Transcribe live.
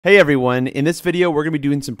Hey everyone, in this video we're going to be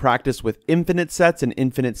doing some practice with infinite sets and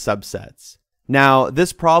infinite subsets. Now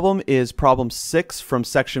this problem is problem 6 from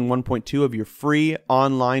section 1.2 of your free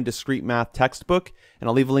online discrete math textbook, and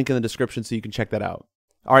I'll leave a link in the description so you can check that out.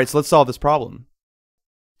 Alright, so let's solve this problem.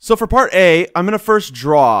 So for part A, I'm going to first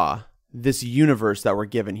draw this universe that we're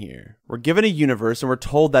given here. We're given a universe and we're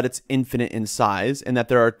told that it's infinite in size and that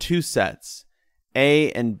there are two sets,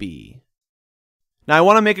 A and B. Now I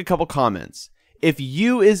want to make a couple comments. If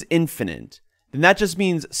U is infinite, then that just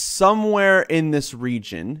means somewhere in this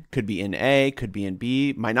region, could be in A, could be in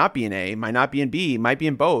B, might not be in A, might not be in B, might be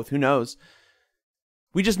in both, who knows?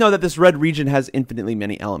 We just know that this red region has infinitely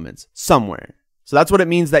many elements, somewhere. So that's what it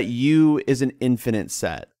means that U is an infinite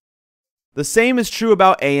set. The same is true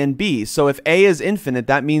about A and B. So if A is infinite,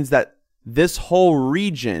 that means that this whole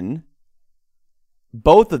region,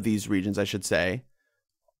 both of these regions, I should say,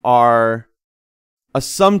 are a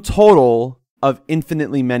sum total of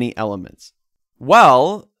infinitely many elements.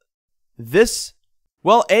 Well,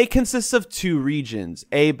 A consists of two regions,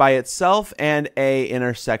 A by itself and A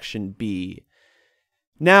intersection B.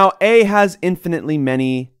 Now, A has infinitely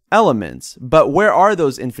many elements, but where are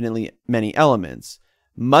those infinitely many elements?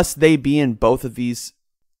 Must they be in both of these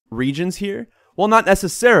regions here? Well, not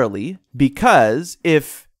necessarily, because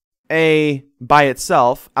if A by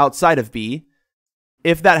itself, outside of B,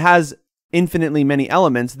 if that has infinitely many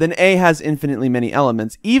elements, then A has infinitely many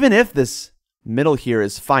elements, even if this middle here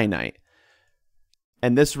is finite.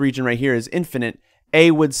 And this region right here is infinite,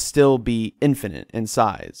 A would still be infinite in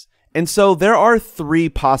size. And so there are three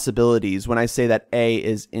possibilities when I say that A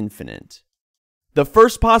is infinite. The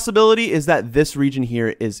first possibility is that this region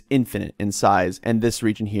here is infinite in size, and this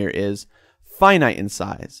region here is finite in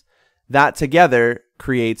size. That together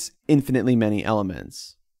creates infinitely many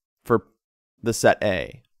elements for the set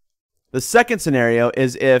A. The second scenario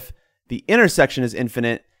is if the intersection is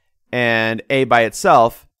infinite and A by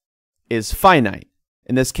itself is finite.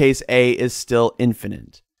 In this case, A is still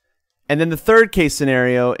infinite. And then the third case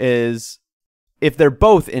scenario is if they're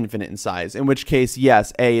both infinite in size, in which case,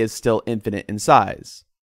 yes, A is still infinite in size.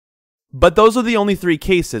 But those are the only three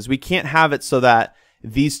cases. We can't have it so that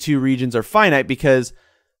these two regions are finite, because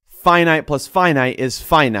finite plus finite is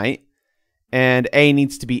finite. And A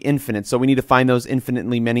needs to be infinite, so we need to find those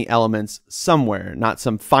infinitely many elements somewhere, not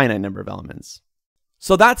some finite number of elements.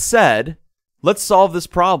 So that said, let's solve this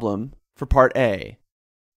problem for part A.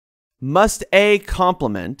 Must A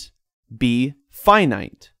complement be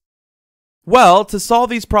finite? Well, to solve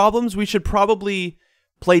these problems, we should probably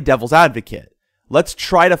play devil's advocate. Let's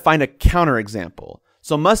try to find a counterexample.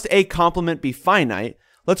 So must A complement be finite?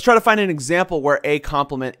 Let's try to find an example where A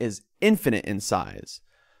complement is infinite in size.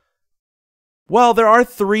 Well, there are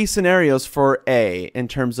three scenarios for A in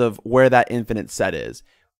terms of where that infinite set is.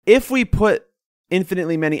 If we put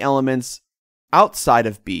infinitely many elements outside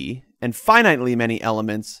of B and finitely many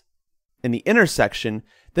elements in the intersection,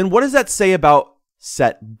 then what does that say about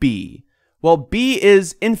set B? Well, B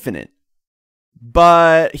is infinite,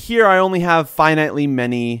 but here I only have finitely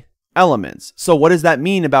many elements. So what does that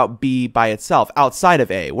mean about B by itself outside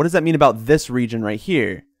of A? What does that mean about this region right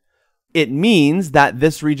here? It means that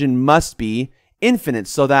this region must be infinite,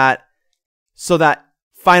 so that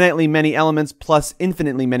finitely many elements plus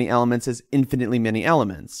infinitely many elements is infinitely many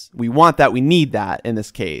elements. We want that, we need that in this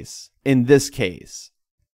case.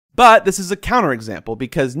 But this is a counterexample,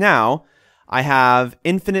 because now I have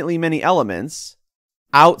infinitely many elements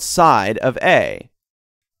outside of A.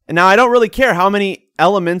 And now I don't really care how many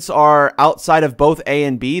elements are outside of both A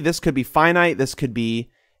and B. This could be finite, this could be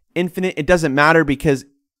infinite. It doesn't matter, because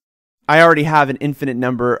I already have an infinite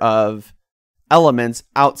number of elements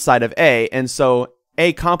outside of A, and so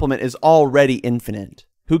A complement is already infinite.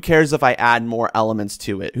 Who cares if I add more elements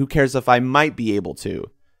to it? Who cares if I might be able to?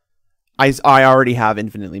 I already have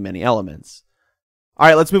infinitely many elements. All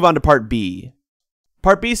right, let's move on to part B.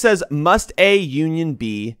 Part B says, must A union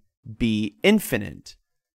B be infinite?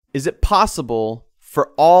 Is it possible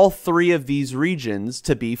for all three of these regions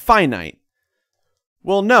to be finite?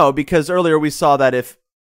 Well, no, because earlier we saw that if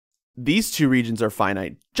these two regions are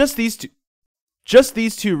finite, just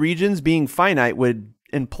these two regions being finite would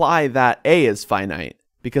imply that A is finite,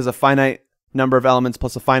 because a finite number of elements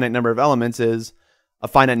plus a finite number of elements is a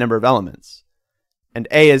finite number of elements. And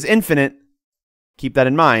A is infinite, keep that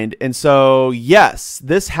in mind. And so, yes,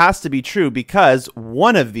 this has to be true, because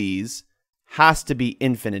one of these has to be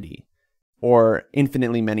infinity, or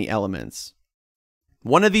infinitely many elements.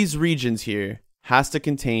 One of these regions here has to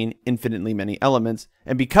contain infinitely many elements,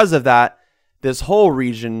 and because of that, this whole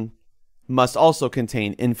region must also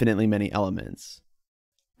contain infinitely many elements.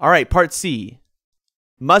 All right, part C.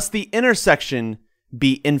 Must the intersection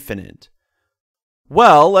be infinite?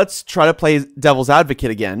 Well, let's try to play devil's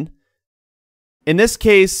advocate again. In this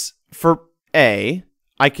case, for A,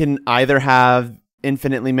 I can either have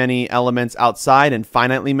infinitely many elements outside and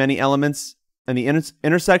finitely many elements in the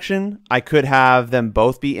intersection. I could have them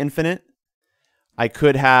both be infinite. I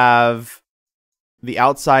could have the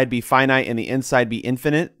outside be finite and the inside be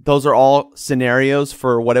infinite. Those are all scenarios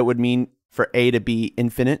for what it would mean for A to be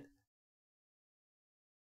infinite.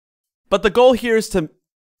 But the goal here is to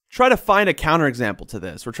try to find a counterexample to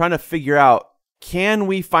this. We're trying to figure out, can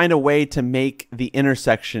we find a way to make the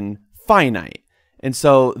intersection finite? And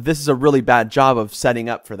so this is a really bad job of setting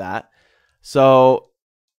up for that. So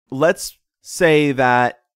let's say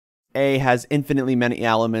that A has infinitely many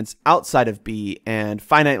elements outside of B and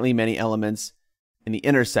finitely many elements in the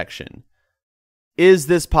intersection. Is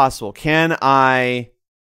this possible? Can I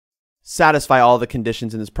satisfy all the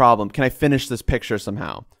conditions in this problem? Can I finish this picture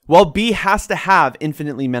somehow? Well, B has to have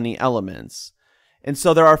infinitely many elements. And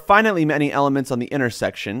so there are finitely many elements on the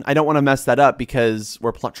intersection. I don't want to mess that up because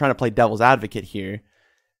we're trying to play devil's advocate here.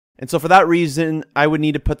 And so for that reason, I would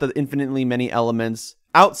need to put the infinitely many elements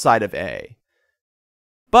outside of A.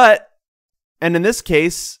 And in this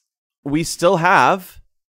case, we still have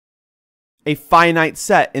a finite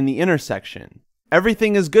set in the intersection.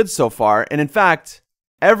 Everything is good so far. And in fact,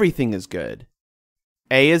 everything is good.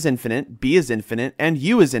 A is infinite, B is infinite, and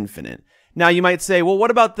U is infinite. Now you might say, well,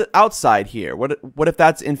 what about the outside here? What if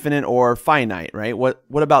that's infinite or finite, right? What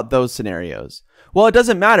about those scenarios? Well, it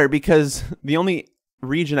doesn't matter because the only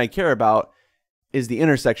region I care about is the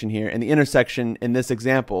intersection here, and the intersection in this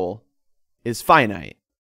example is finite.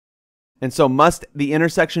 And so must the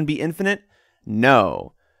intersection be infinite?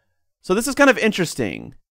 No. So this is kind of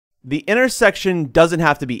interesting. The intersection doesn't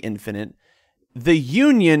have to be infinite. The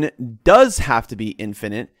union does have to be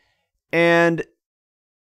infinite, and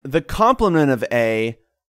the complement of A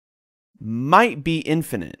might be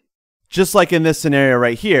infinite. Just like in this scenario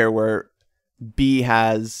right here where B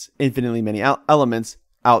has infinitely many elements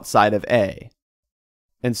outside of A.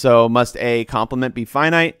 And so must A complement be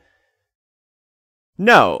finite?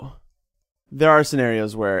 No. There are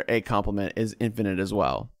scenarios where A complement is infinite as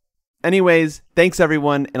well. Anyways, thanks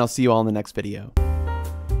everyone, and I'll see you all in the next video.